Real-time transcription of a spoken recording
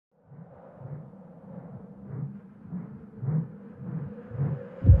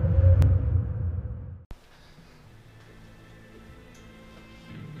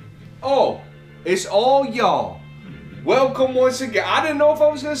Oh, it's all y'all. Welcome once again. I didn't know if I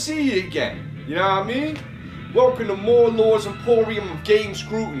was gonna see you again. You know what I mean? Welcome to Morlore's Emporium of Game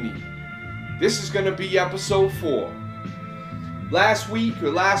Scrutiny. This is gonna be episode 4. Last week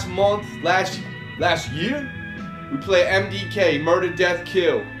or last month, last year, we played MDK, Murder, Death,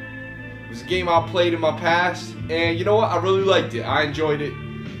 Kill. It was a game I played in my past, and you know what? I really liked it. I enjoyed it.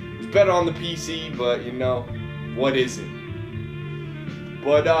 It was better on the PC, but you know, what is it?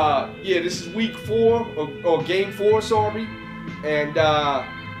 But yeah, this is week 4, or game 4, sorry. And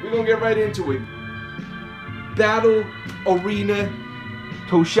we're gonna get right into it. Battle Arena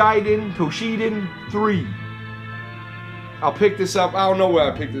Toshinden 3. I'll pick this up. I don't know where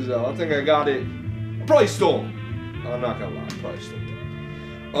I picked this up. I think I got it. Probably stole it. I'm not gonna lie, probably stole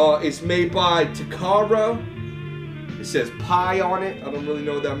it. It's made by Takara. It says Pi on it. I don't really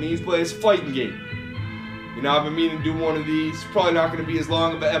know what that means, but it's a fighting game. You know, I've been meaning to do one of these. Probably not going to be as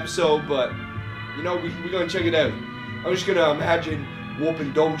long of an episode, but, you know, we're going to check it out. I'm just going to imagine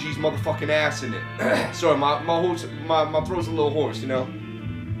whooping Doji's motherfucking ass in it. Sorry, my throat's a little hoarse, you know?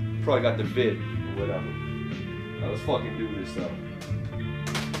 Probably got the vid, or whatever. Now, let's fucking do this, though.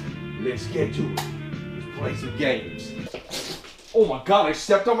 Let's get to it. Let's play some games. Oh my god, I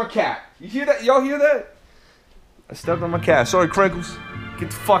stepped on my cat. You hear that? Y'all hear that? I stepped on my cat. Sorry, Crinkles. Get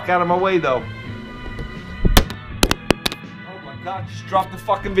the fuck out of my way, though. God, just drop the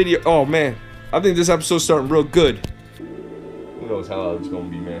fucking video. Oh man, I think this episode's starting real good. Who knows how loud it's gonna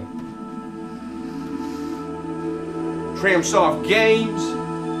be, man. Tramsoft Games,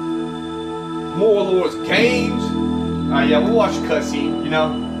 Morlore's Games. Alright, yeah, we'll watch the cutscene. You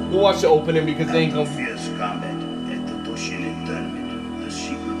know, we'll watch the opening because they ain't gonna. Fierce combat at the Toshinden tournament, the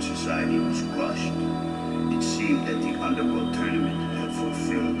secret society was crushed. It seemed that the underworld tournament had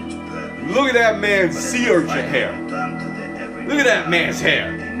fulfilled its purpose. Look at that man's sea urchin hair. Look at that man's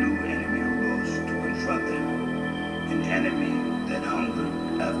hair. A new enemy arose to confront them. An enemy that hungered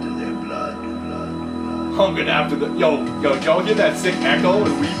after their blood. Hungered after the... Yo, y'all hear that sick echo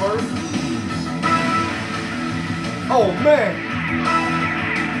and reverb? Oh, man.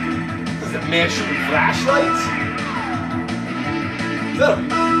 Is that man shooting flashlights? Is that a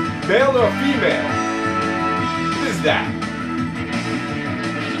male or a female? What is that?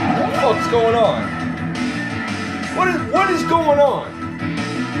 What the fuck's going on? What is going on?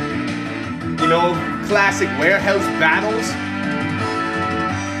 You know, classic warehouse battles.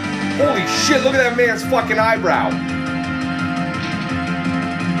 Holy shit, look at that man's fucking eyebrow.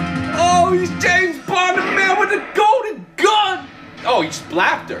 Oh, he's James Bond, the man with the golden gun. Oh, he just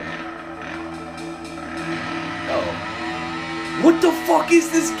blapped her. Oh. What the fuck is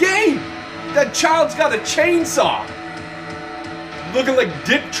this game? That child's got a chainsaw. Looking like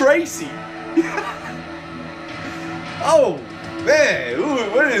Dick Tracy. Oh man, ooh,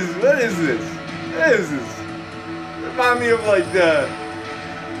 what is this? What is this? Remind me of like the,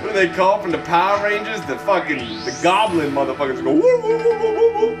 what do they call from the Power Rangers? The goblin motherfuckers go woo woo woo woo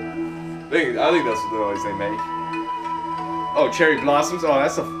woo woo. I think that's what they always say, mate. Oh, cherry blossoms. Oh,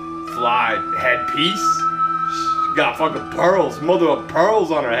 that's a fly headpiece. She got fucking pearls, mother of pearls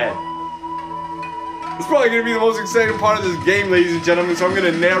on her head. It's probably gonna be the most exciting part of this game, ladies and gentlemen. So I'm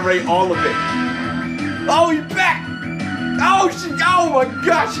gonna narrate all of it. Oh, you're back! Oh my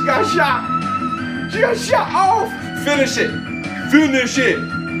god, she got shot! She got shot! Oh, finish it! Finish it!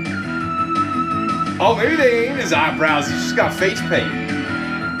 Oh, maybe they ain't his eyebrows, he's just got face paint.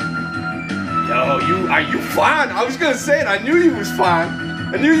 Yo, are you fine? I was gonna say it, I knew you was fine.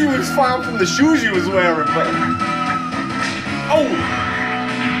 I knew you was fine from the shoes you was wearing, but... Oh!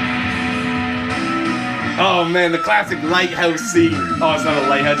 Oh man, the classic lighthouse scene. Oh, it's not a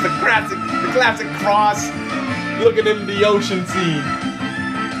lighthouse, the classic cross. Looking into the ocean scene.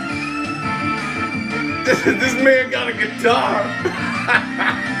 This man got a guitar.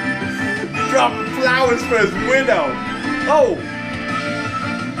 He's dropping flowers for his widow. Oh.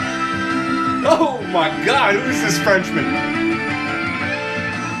 Oh my god, who's this Frenchman?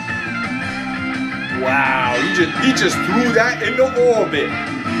 Wow, he just threw that into orbit.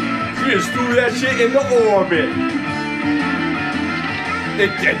 He just threw that shit into orbit.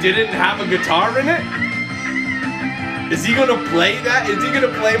 It didn't have a guitar in it? Is he gonna play that? Is he gonna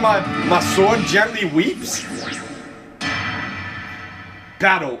play my sword gently weeps?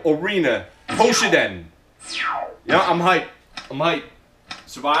 Battle Arena Toshinden. Yeah, I'm hyped. I'm hyped.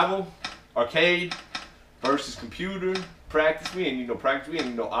 Survival, arcade, versus computer, practice. We ain't need no practice. We ain't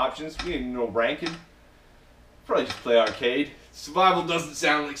need no options. We ain't need no ranking. Probably just play arcade. Survival doesn't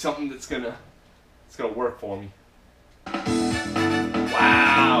sound like something that's gonna work for me.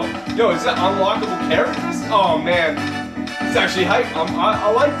 Wow. Yo, is that unlockable characters? Oh man. It's actually hype.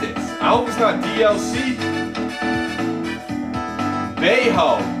 I like this. I hope it's not DLC.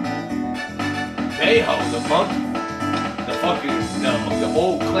 Bayho, the monkey. The fucking, the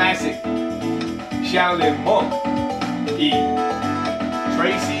old classic Shaolin monk. E.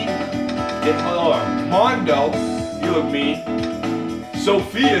 Tracy. Mondo, you look mean.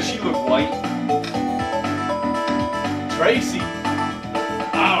 Sophia, she look white. Tracy,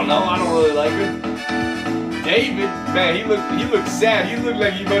 I don't know, I don't really like her. David, man, he looked sad. He looked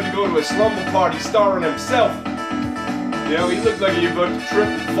like he about to go to a slumber party starring himself. You know, he looked like he about to trip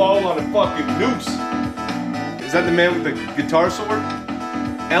and fall on a fucking noose. Is that the man with the guitar sword?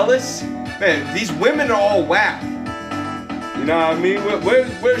 Ellis? Man, these women are all whack. You know what I mean?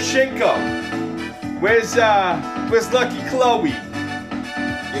 Where's Shinko? Where's Lucky Chloe?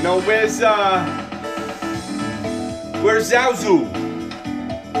 You know, where's Zaozu?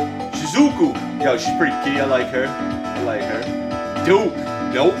 Shizuku? Yo, she's pretty key. I like her. Duke?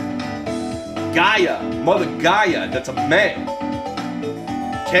 Nope. Gaia, Mother Gaia. That's a man.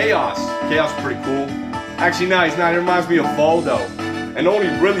 Chaos is pretty cool. Actually, no, he's not. It reminds me of Valdo. And only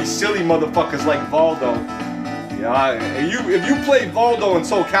really silly motherfuckers like Valdo. Yeah, if you play Valdo in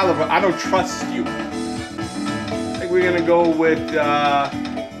Soul Calibur, I don't trust you. I think we're gonna go with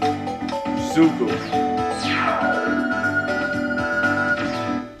Zuko.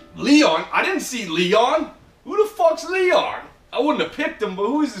 Leon? I didn't see Leon. Who the fuck's Leon? I wouldn't have picked him, but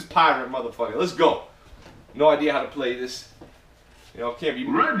who is this pirate motherfucker? Let's go. No idea how to play this. You know, can't be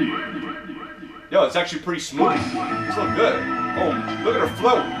ready. Yo, it's actually pretty smooth. This looks good. Oh, look at her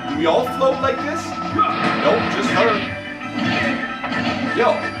float. Do we all float like this? Nope, just her.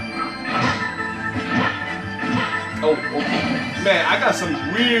 Yo. Oh, okay. Man, I got some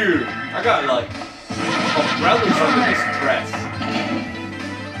weird. I got like umbrellas under this dress.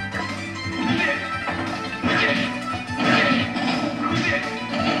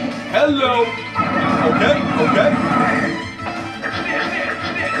 Hello. Okay.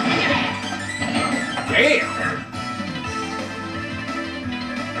 Damn!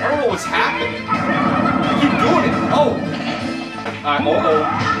 I don't know what's happening. I keep doing it. Oh!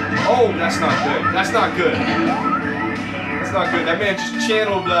 Oh, that's not good. That's not good. That's not good. That man just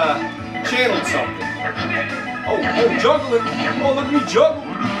channeled something. Oh, juggling. Oh, look at me juggle.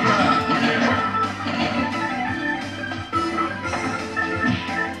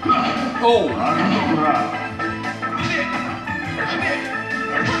 Oh!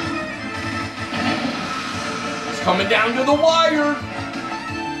 Coming down to the wire.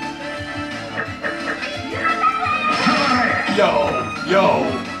 Yo,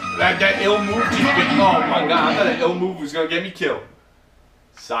 that ill move just get, oh my god, I thought that ill move was gonna get me killed.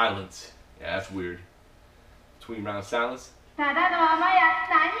 Silence. Yeah, that's weird. Between round silence. Let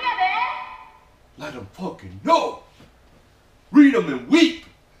him fucking know. Read him and weep.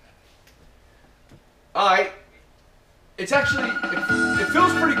 Alright. It's actually, it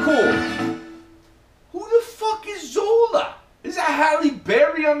feels pretty cool. Who the fuck is Zola? Is that Halle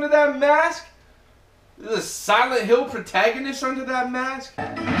Berry under that mask? Is a Silent Hill protagonist under that mask?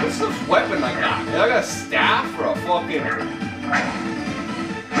 What's this weapon I got? I got a staff or a fucking...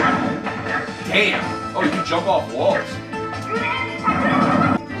 Damn. Oh, you can jump off walls.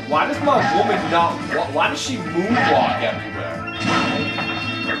 Why does my woman not... Why does she moonwalk everywhere?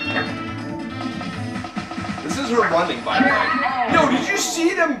 This is her running, by the way. Yo, did you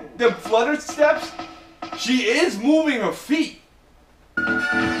see them flutter steps? She is moving her feet.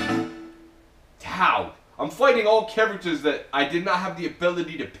 How? I'm fighting all characters that I did not have the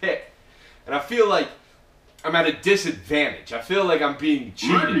ability to pick. And I feel like I'm at a disadvantage. I feel like I'm being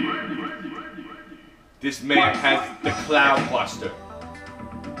cheated. This man has the Cloud Buster.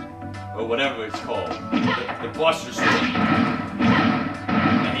 Or whatever it's called. The Buster Sword.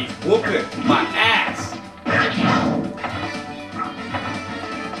 And he's whooping my ass.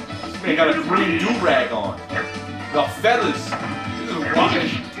 Man got a green do-rag on. The feathers. This is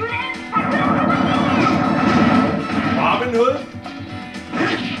Robin Hood?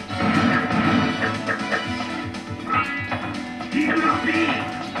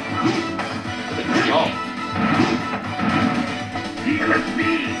 Jump.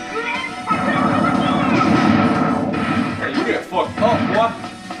 Hey, you get fucked up, what?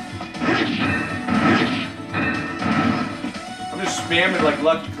 Spamming like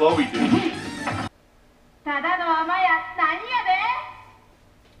Lucky Chloe dude.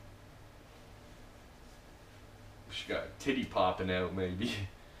 She got titty popping out maybe.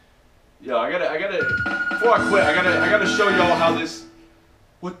 Yo, I gotta before I quit, I gotta show y'all how this.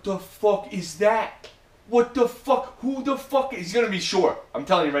 What the fuck is that? What the fuck? Who the fuck is? He's gonna be short. I'm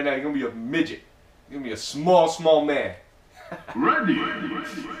telling you right now, he's gonna be a midget. He's gonna be a small man. Ready.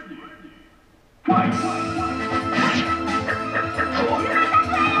 Fight.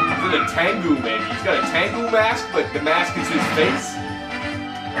 Is it a Tengu, maybe? He's got a Tengu mask, but the mask is his face?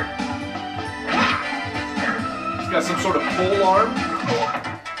 He's got some sort of pole arm.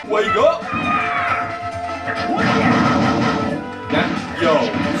 Wake up! Yo,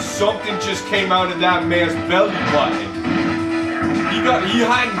 something just came out of that man's belly button. He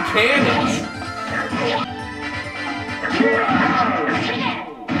hiding cannons.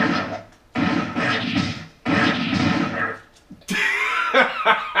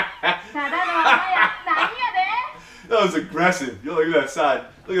 That was aggressive. Yo, look at that side.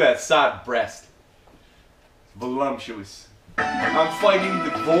 Look at that side breast. Voluptuous. I'm fighting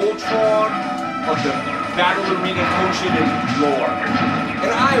the Voltron of the Battle Arena Toshinden lore.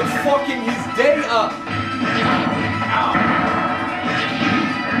 And I am fucking his day up. Ow.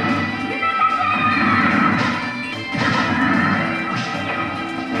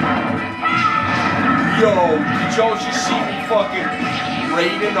 Yo, did y'all just see me fucking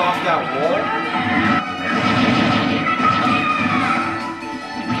raiding off that wall?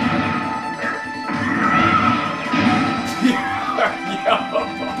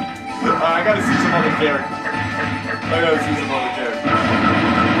 I gotta see some other characters.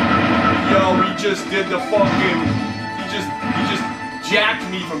 Yo, he just did the fucking. He just jacked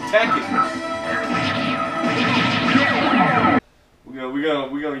me from Tekken.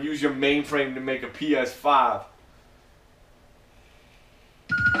 We're gonna use your mainframe to make a PS5.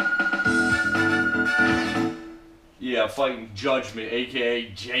 Yeah, fighting Judgment,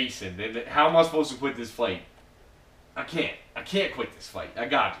 aka Jason. And how am I supposed to quit this fight? I can't quit this fight. I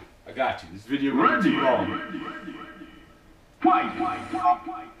got to. This video is too long.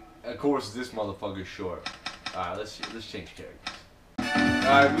 Of course, this motherfucker's short. Alright, let's change characters.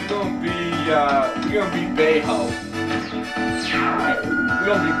 Alright, we're gonna be Beiho. We're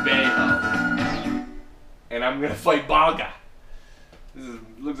gonna be Beiho. And I'm gonna fight Baga.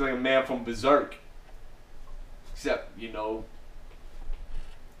 Looks like a man from Berserk. Except, you know,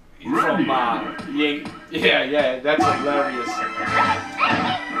 he's from yeah, that's hilarious.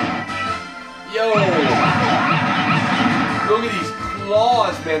 Yo, look at these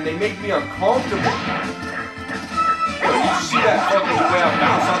claws, man. They make me uncomfortable. Yo, did you see that fucking way I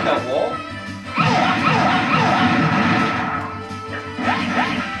bounce off that wall?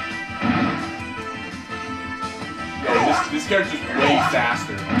 Yo, this character's way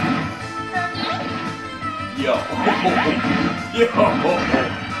faster. Yo.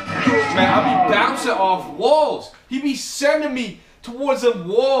 Man, I be bouncing off walls. He be sending me towards the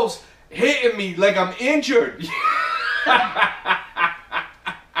walls, hitting me like I'm injured.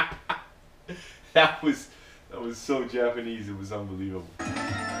 That was so Japanese. It was unbelievable.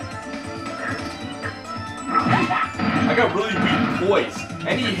 I got really weak poise.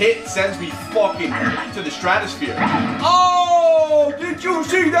 Any hit sends me fucking to the stratosphere. Oh! Did you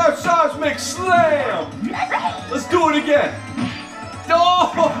see that seismic slam? Let's do it again.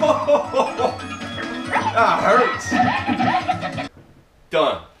 Oh! That hurts.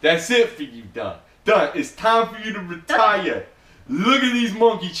 Done. That's it for you, done. It's time for you to retire. Look at these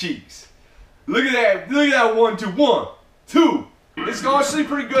monkey cheeks. Look at that. Look at that 1, 2, 1, 2. It's honestly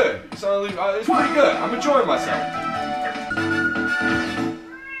pretty good. It's pretty good. I'm enjoying myself.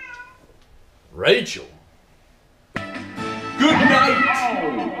 Rachel. Good night.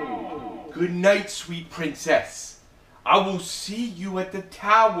 Good night, sweet princess. I will see you at the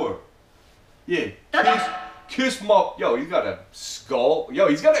tower. Yeah. Kiss my. Yo, he's got a skull. Yo,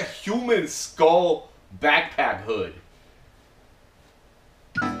 he's got a human skull backpack hood.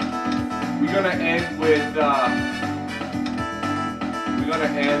 We're gonna end with.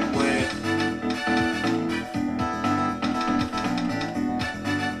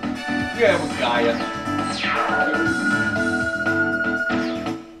 Yeah, with Gaia.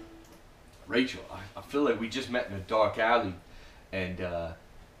 Rachel, I feel like we just met in a dark alley, and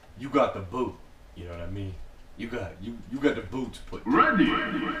you got the boot. You know what I mean? You got the boots put. Ready.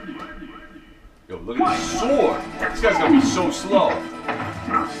 Yo, look at this sword. This guy's gonna be so slow.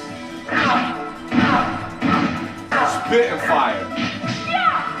 Spit and fire.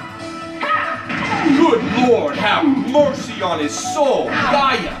 Good Lord, have mercy on his soul,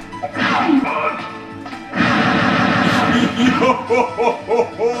 Gaia.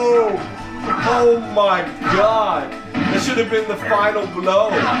 Oh my God! That should have been the final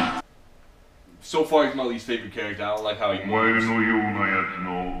blow. So far, he's my least favorite character. I don't like how he moves.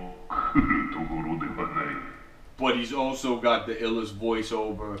 But he's also got the illest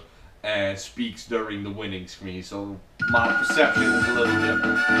voiceover and speaks during the winning screen, so my perception is a little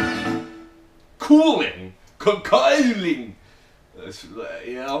different. Cooling! Coiling! This,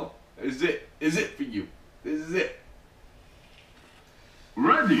 you know, is it for you? This is it.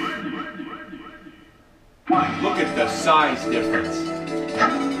 Ready. Look at the size difference.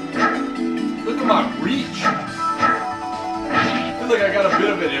 Look at my reach. I feel like I got a bit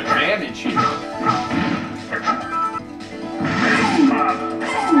of an advantage here.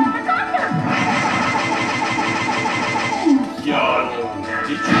 Yo, did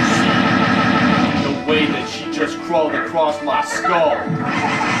you see the way that she just crawled across my skull?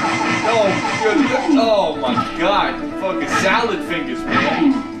 Oh my god, fucking salad fingers,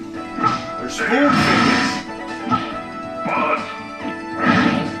 man. Or spoon fingers.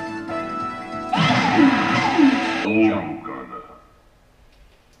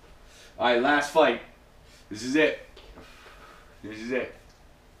 Alright, last fight. This is it. This is it.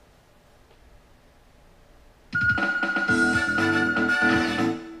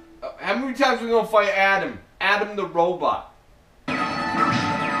 How many times are we gonna fight Adam? Adam the robot. This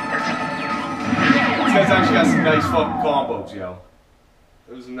guy's actually got some nice fucking combos, yo.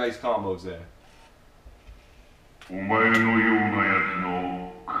 Those are some nice combos there. He's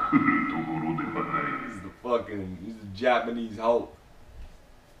the Japanese Hulk.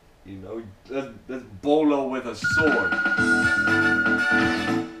 You know, that's Bolo with a sword.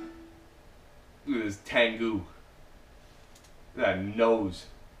 Look at this Tengu. Look at that nose.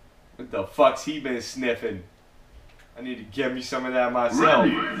 What the fuck's he been sniffing? I need to get me some of that myself.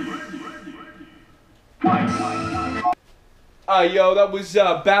 Yo, that was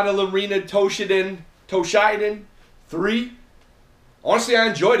Battle Arena Toshinden 3. Honestly, I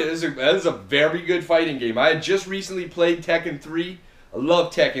enjoyed it. That is a very good fighting game. I had just recently played Tekken 3. I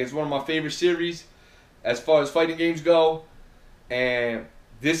love Tekken. It's one of my favorite series as far as fighting games go. And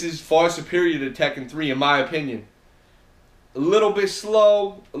this is far superior to Tekken 3 in my opinion. A little bit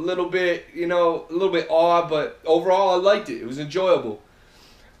slow, a little bit, you know, a little bit odd, but overall I liked it. It was enjoyable.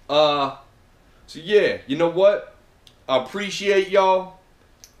 So yeah, you know what? I appreciate y'all.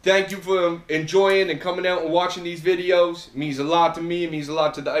 Thank you for enjoying and coming out and watching these videos. It means a lot to me. It means a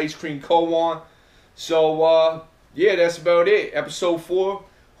lot to the Ice Cream Koan. So, yeah, that's about it. Episode 4.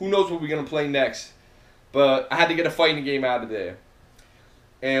 Who knows what we're going to play next. But I had to get a fighting game out of there.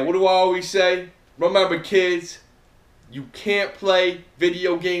 And what do I always say? Remember, kids, you can't play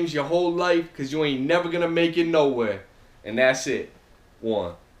video games your whole life because you ain't never going to make it nowhere. And that's it.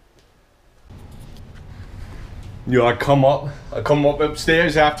 1. You know, I come up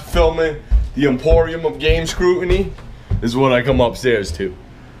upstairs after filming the Emporium of Game Scrutiny. This is what I come upstairs to.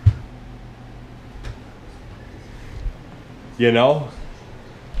 You know?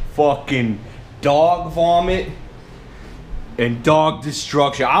 Fucking dog vomit and dog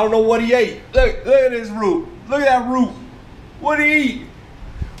destruction. I don't know what he ate. Look at this root. Look at that root. What did he eat?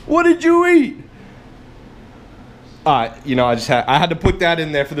 What did you eat? Alright, you know, I had to put that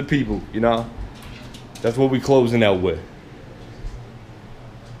in there for the people, you know? That's what we closing out with.